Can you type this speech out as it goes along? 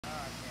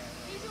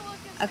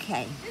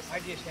Okay.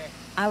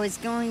 I was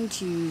going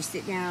to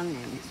sit down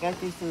and go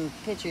through some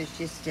pictures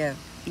just to,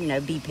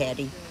 be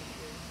petty.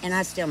 And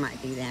I still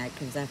might do that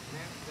because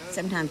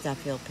sometimes I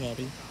feel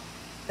petty.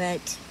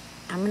 But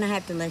I'm going to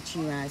have to let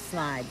you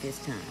slide this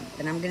time.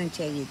 But I'm going to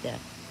tell you the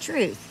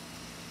truth.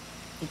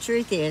 The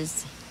truth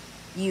is,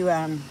 you,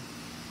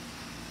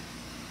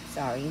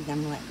 sorry, I'm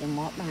going to let them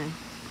walk by.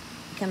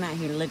 Come out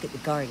here to look at the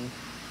garden.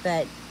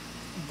 But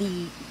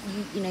you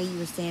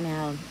were saying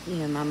how,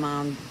 my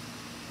mom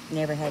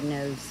never had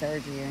no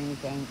surgery or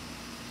anything.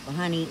 Well,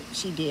 honey,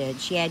 she did.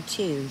 She had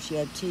two. She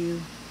had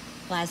two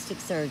plastic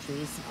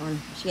surgeries.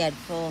 She had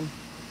her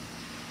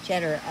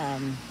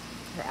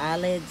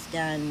eyelids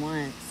done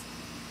once.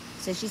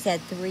 So she's had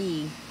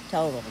three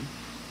total.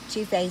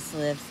 Two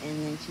facelifts,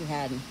 and then she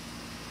had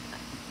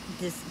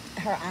this,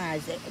 her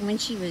eyes, when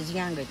she was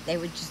younger,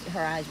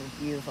 her eyes were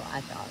beautiful,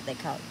 I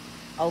thought.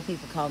 Old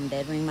people call them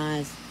bedroom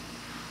eyes.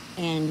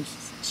 And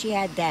she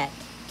had that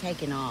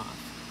taken off,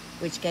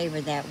 which gave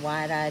her that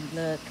wide-eyed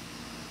look,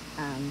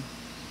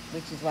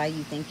 which is why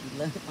you think you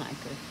look like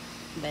her.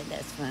 But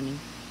that's funny.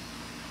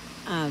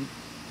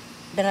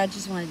 But I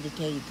just wanted to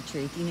tell you the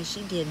truth.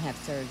 She did have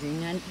surgery.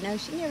 No,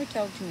 she never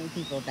told too many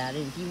people about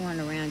it. If you weren't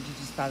around, you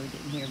just probably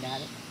didn't hear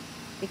about it.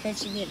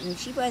 Because she didn't.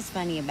 She was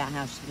funny about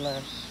how she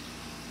looked.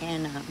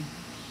 And,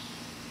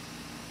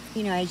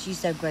 as you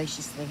so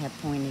graciously have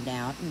pointed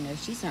out,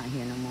 she's not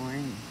here no more.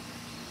 And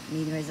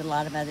neither is a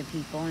lot of other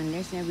people. And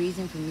there's no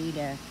reason for me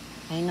to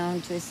hang on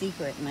to a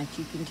secret and let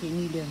you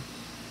continue to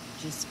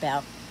just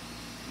spout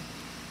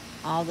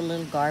all the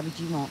little garbage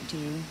you want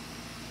to.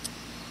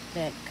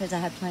 But because I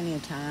have plenty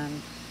of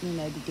time,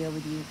 to deal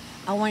with you.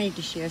 I wanted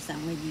to share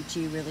something with you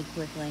too really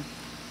quickly.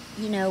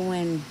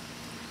 When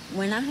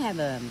I have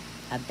a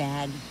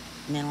bad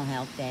mental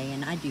health day,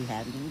 and I do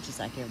have them just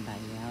like everybody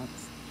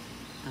else.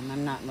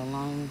 I'm not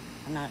alone.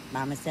 I'm not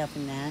by myself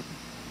in that.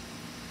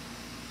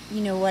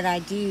 What I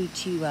do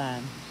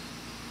to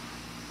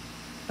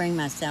bring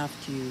myself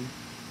to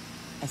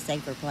a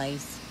safer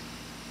place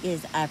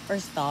is,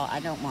 first of all, I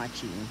don't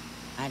watch you.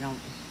 I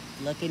don't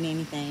look at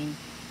anything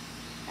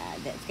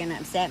that's going to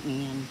upset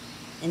me. And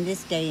in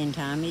this day and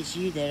time, it's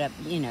you that,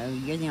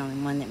 you're the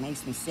only one that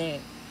makes me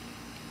sick.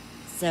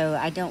 So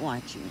I don't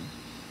watch you.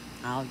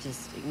 I'll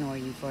just ignore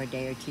you for a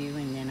day or two,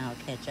 and then I'll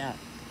catch up.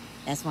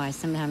 That's why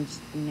sometimes,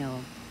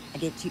 you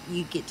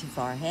get too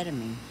far ahead of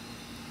me,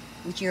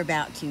 which you're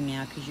about to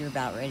now, because you're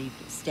about ready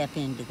to step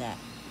into that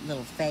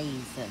little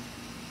phase of,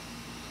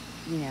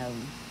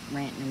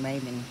 ranting and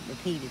raving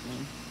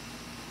repeatedly.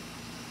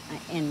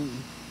 And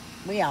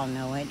we all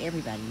know it.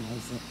 Everybody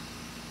knows it.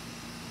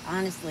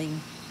 Honestly,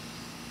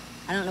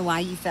 I don't know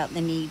why you felt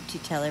the need to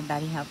tell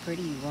everybody how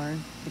pretty you were,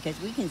 because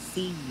we can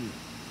see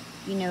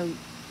you.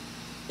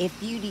 If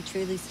beauty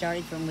truly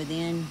started from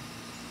within,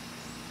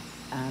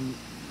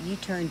 you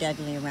turned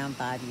ugly around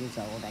 5 years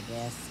old, I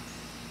guess.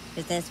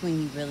 Because that's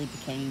when you really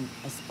became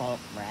a spoiled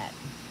brat.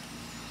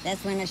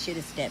 That's when I should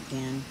have stepped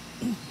in.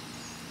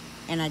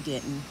 And I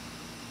didn't.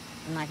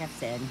 And like I've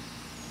said,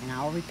 and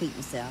I'll repeat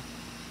myself,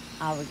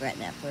 I'll regret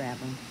that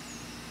forever.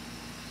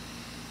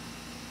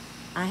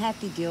 I have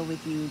to deal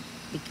with you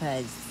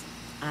because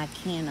I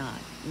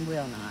cannot,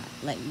 will not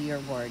let your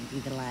word be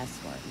the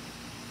last word.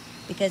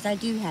 Because I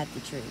do have the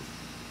truth.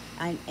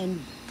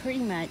 And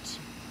pretty much,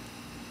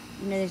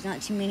 there's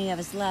not too many of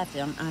us left.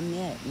 I'm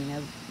it.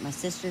 My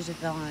sisters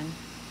are gone.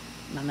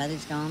 My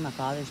mother's gone. My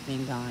father's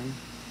been gone.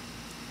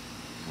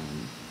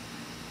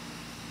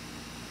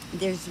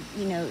 There's,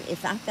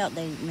 if I felt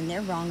when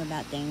they're wrong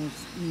about things,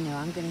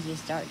 I'm going to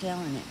just start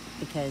telling it.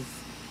 Because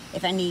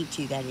if I need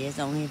to, that is,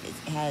 only if it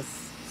has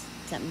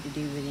something to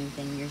do with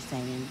anything you're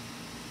saying.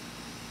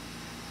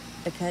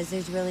 Because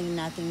there's really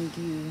nobody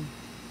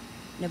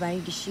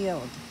to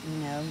shield,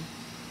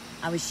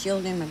 I was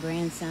shielding my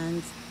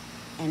grandsons,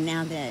 and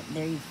now that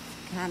they're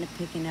kind of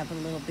picking up a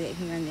little bit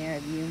here and there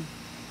of you,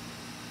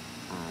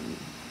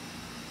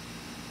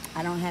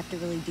 I don't have to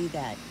really do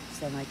that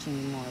so much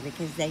anymore,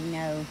 because they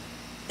know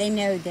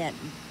that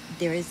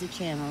there is a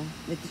channel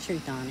with the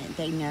truth on it.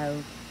 They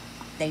know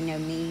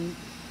me.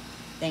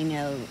 They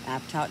know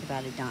I've talked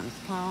about Adonis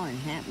Paul and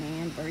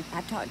Hatman.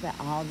 I've talked about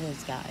all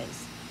those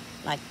guys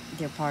like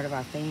they're part of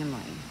our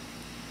family.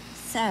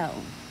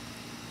 So,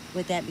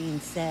 with that being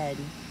said,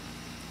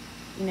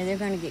 they're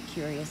going to get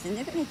curious, and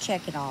they're going to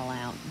check it all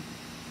out,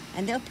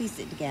 and they'll piece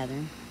it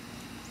together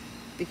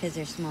because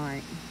they're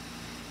smart,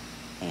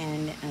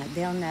 and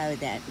they'll know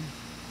that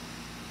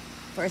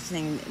first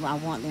thing I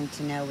want them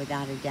to know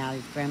without a doubt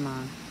is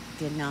Grandma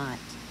did not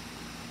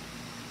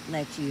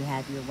let you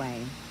have your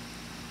way,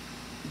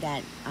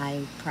 that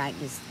I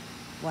practiced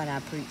what I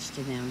preached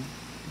to them,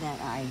 that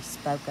I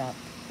spoke up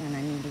when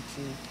I needed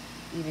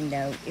to, even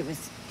though it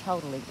was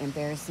totally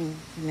embarrassing,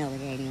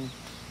 humiliating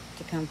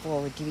to come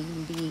forward to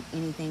even be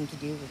anything to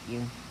do with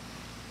you.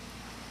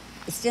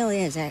 It still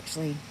is,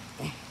 actually.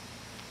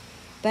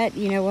 But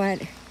you know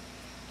what?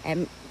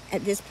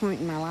 At this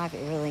point in my life,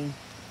 there's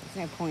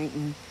no point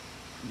in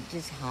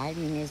just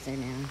hiding, is there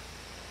now?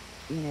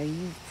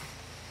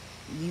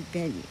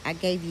 I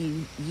gave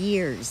you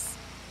years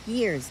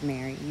years,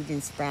 Mary, you've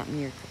been sprouting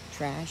your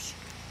trash.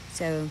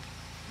 So,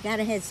 you got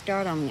a head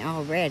start on me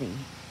already.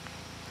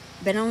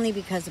 But only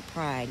because of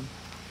pride.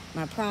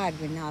 My pride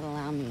would not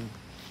allow me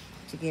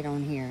to get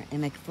on here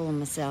and make a fool of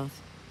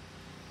myself.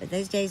 But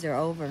those days are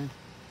over.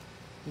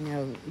 You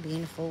know,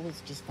 being a fool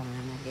was just fine,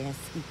 I guess.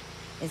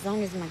 As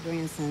long as my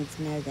grandsons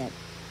know that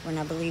when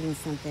I believe in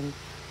something,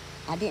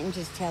 I didn't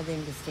just tell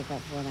them to stick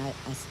up for it,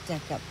 I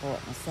stuck up for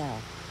it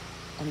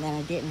myself. And then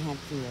I didn't have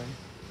fear,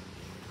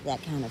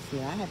 that kind of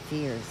fear. I have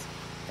fears,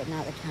 but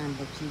not the kind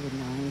that you would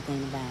know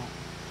anything about.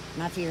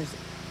 My fears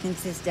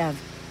consist of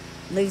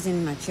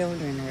losing my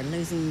children or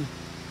losing,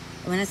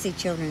 when I say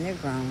children, they're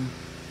grown,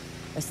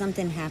 or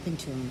something happened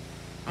to them.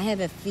 I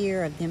have a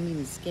fear of them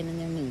even skinning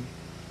their knee.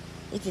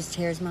 It just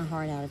tears my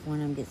heart out if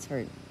one of them gets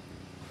hurt.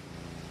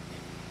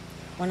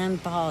 One of them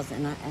falls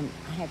and I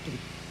have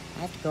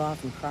to go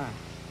off and cry.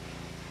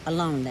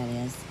 Alone, that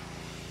is.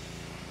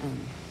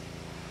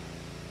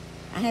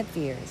 I have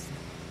fears.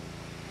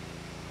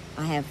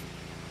 I have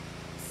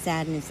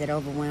sadness that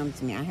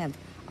overwhelms me. I have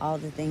all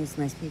the things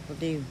most people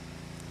do.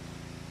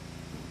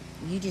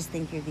 You just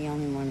think you're the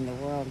only one in the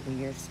world with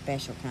your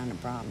special kind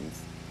of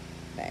problems.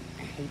 But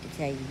I hate to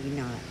tell you,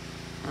 you're not.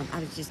 I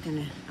was just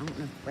gonna, I don't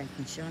know if I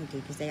can show them to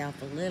you because they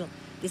off a little.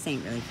 This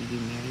ain't really for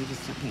you, Mary. You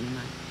just don't pay them.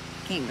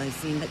 Can't really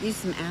see them, but there's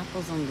some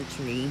apples on the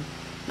tree.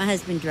 My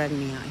husband drugged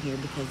me out here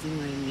because he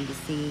wanted me to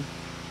see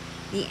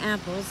the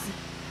apples,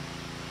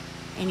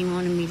 and he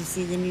wanted me to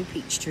see the new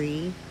peach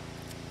tree,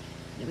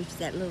 which is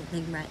that little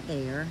thing right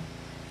there.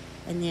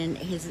 And then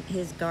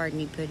his garden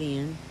he put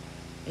in,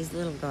 his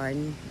little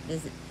garden.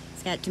 It's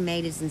got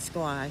tomatoes and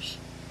squash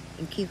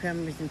and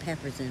cucumbers and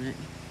peppers in it.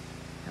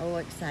 Oh,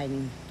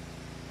 exciting.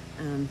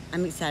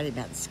 I'm excited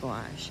about the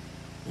squash.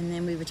 And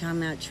then we were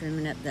talking about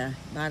trimming up the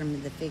bottom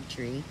of the fig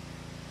tree.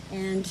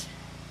 And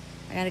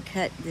I gotta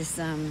cut this,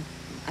 I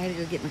gotta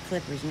go get my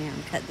clippers now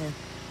and cut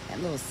that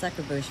little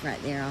sucker bush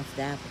right there off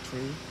the apple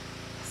tree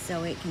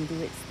so it can do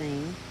its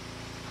thing.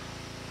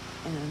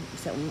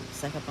 So it won't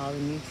suck up all the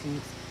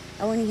nutrients.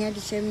 Oh, and he had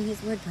to show me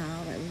his wood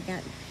pile, but we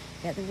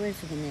got the wood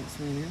for the next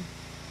winter.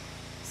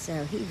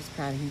 So he was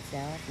proud of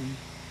himself, and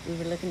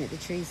we were looking at the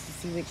trees to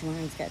see which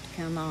ones got to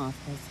come off,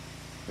 because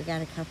we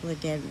got a couple of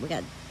dead. We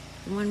got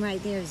the one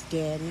right there is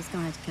dead, and it's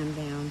gonna have to come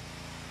down.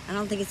 I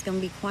don't think it's gonna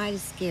be quite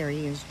as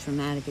scary or as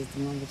traumatic as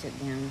the one we took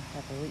down a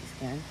couple of weeks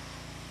ago.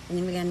 And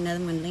then we got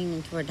another one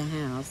leaning toward the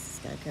house. It's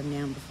gotta come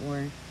down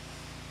before,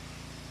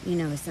 you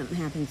know, if something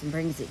happens and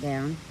brings it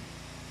down.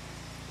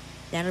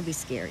 That'll be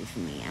scary for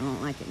me. I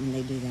don't like it when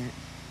they do that.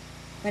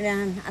 But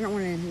I don't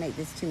want to make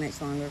this too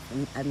much longer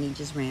of me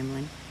just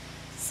rambling.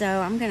 So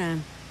I'm gonna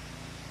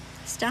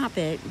stop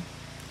it.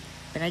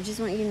 But I just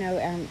want you to know,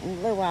 in a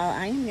little while,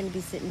 I am going to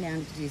be sitting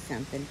down to do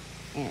something.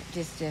 And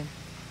just to,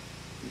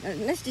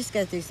 let's just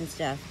go through some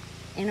stuff.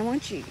 And I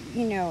want you,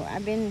 you know,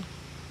 I've been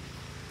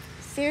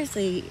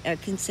seriously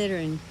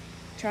considering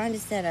trying to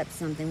set up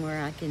something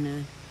where I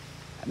can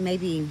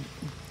maybe,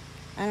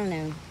 I don't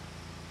know.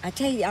 I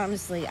tell you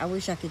honestly, I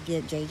wish I could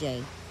get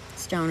JJ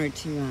Stoner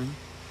to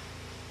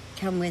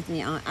come with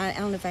me. I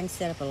don't know if I can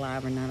set up a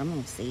live or not. I'm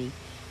going to see.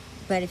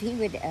 But if he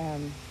would...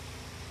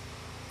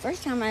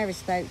 First time I ever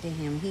spoke to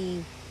him,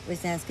 he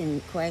was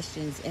asking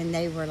questions, and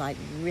they were like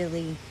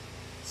really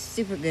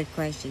super good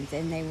questions,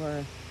 and they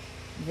were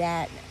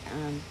that,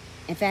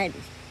 in fact,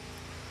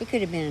 he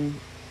would have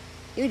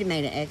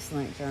made an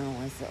excellent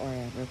journalist or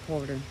a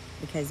reporter,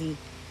 because he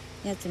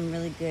had some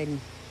really good,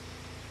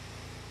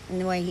 and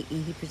the way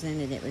he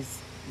presented it was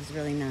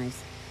really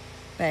nice.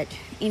 But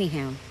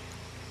anyhow,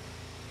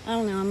 I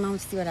don't know, I'm going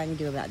to see what I can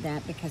do about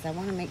that, because I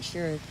want to make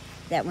sure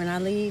that when I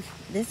leave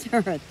this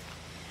earth,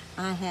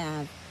 I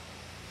have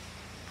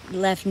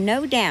left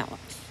no doubt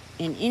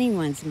in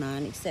anyone's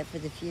mind, except for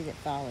the few that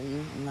follow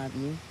you and love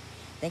you.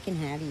 They can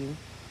have you.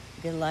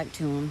 Good luck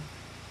to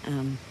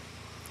them.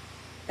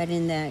 But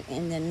in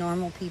the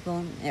normal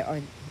people,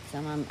 or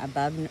some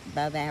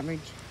above average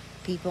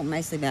people,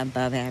 mostly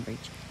above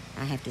average,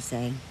 I have to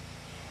say,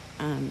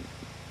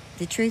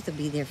 the truth will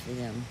be there for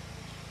them,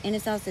 and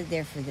it's also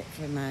there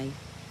for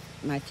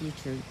my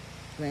future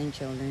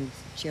grandchildren's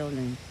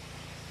children,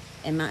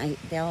 and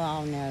they'll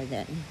all know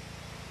that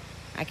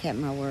I kept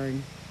my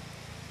word.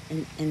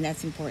 And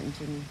that's important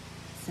to me.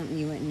 Something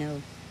you wouldn't know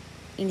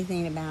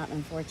anything about,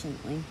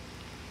 unfortunately.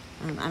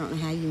 I don't know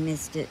how you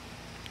missed it.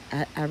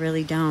 I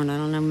really don't. I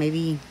don't know,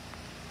 maybe...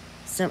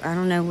 I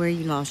don't know where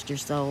you lost your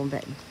soul,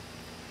 but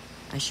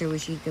I sure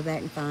wish you'd go back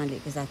and find it,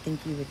 because I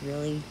think you would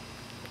really,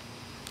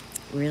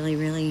 really,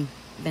 really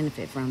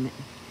benefit from it.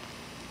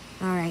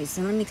 All right,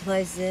 so let me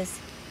close this.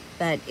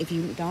 But if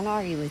you don't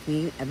argue with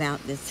me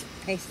about this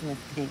facelift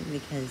thing,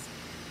 because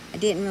I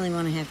didn't really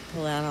want to have to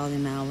pull out all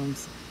them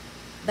albums.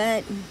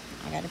 But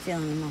I got a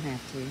feeling I'm going to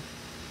have to,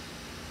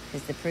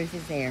 because the proof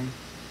is there.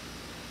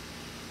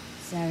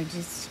 So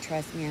just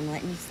trust me, I'm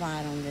letting you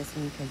slide on this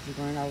one, because you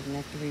weren't old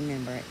enough to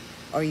remember it,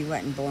 or you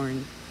wasn't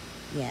born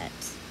yet.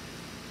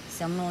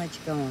 So I'm going to let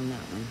you go on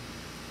that one.